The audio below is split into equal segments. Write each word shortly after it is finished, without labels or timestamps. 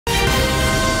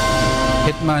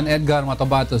Hitman Edgar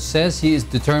Matobato says he is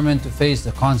determined to face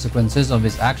the consequences of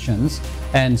his actions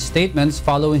and statements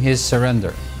following his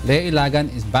surrender. Lea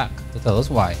Ylagan is back to tell us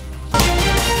why.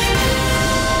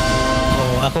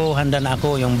 Ako, handa na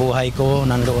ako, yung buhay ko,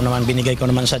 nandoon naman, binigay ko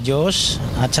naman sa Diyos.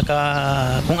 At saka,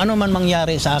 kung ano man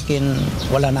mangyari sa akin,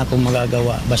 wala na akong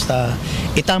magagawa. Basta,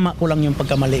 itama ko lang yung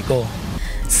pagkamali ko.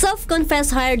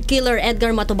 Self-confessed hired killer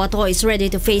Edgar Matobato is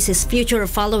ready to face his future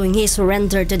following his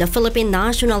surrender to the Philippine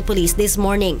National Police this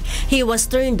morning. He was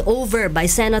turned over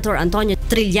by Senator Antonio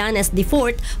Trillanes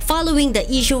IV following the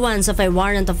issuance of a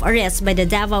warrant of arrest by the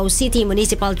Davao City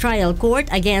Municipal Trial Court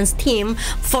against him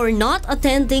for not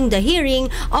attending the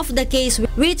hearing of the case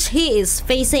which he is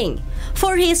facing.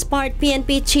 For his part,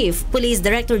 PNP Chief Police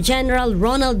Director General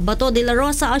Ronald Bato de la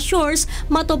Rosa assures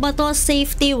Matobato's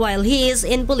safety while he is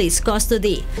in police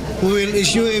custody. We will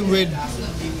issue him with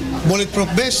bulletproof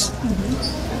vest,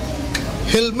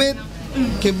 helmet,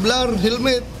 Kevlar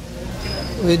helmet,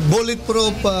 with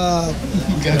bulletproof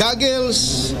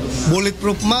goggles,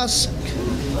 bulletproof mask,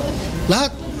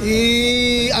 lahat.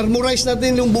 I-armorize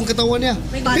natin yung buong katawan niya.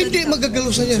 Hindi magagalo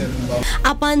sa niya.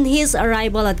 Upon his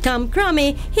arrival at Camp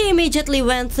Crame, he immediately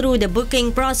went through the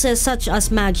booking process such as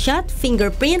mugshot,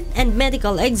 fingerprint, and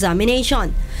medical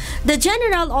examination. The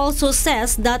general also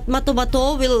says that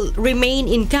Matobato will remain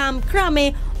in Camp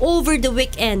Crame over the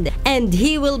weekend and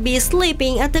he will be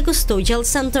sleeping at the custodial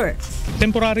center.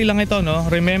 Temporary lang ito, no?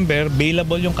 Remember,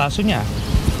 bailable yung kaso niya.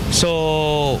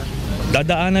 So,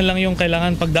 dadaanan lang yung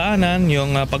kailangan pagdaanan,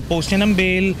 yung pag-post niya ng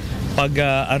bail,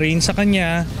 pag-arrange sa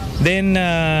kanya, then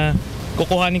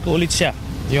kukuhanin ko ulit siya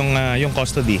yung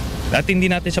custody. At hindi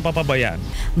natin siya papabayaan.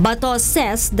 Bato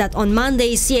says that on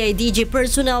Monday, CIDG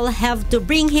personnel have to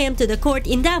bring him to the court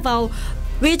in Davao,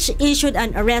 which issued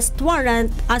an arrest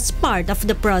warrant as part of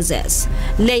the process.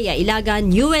 Lea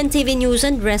Ylagan, UNTV News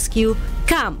and Rescue,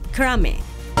 Camp Crame.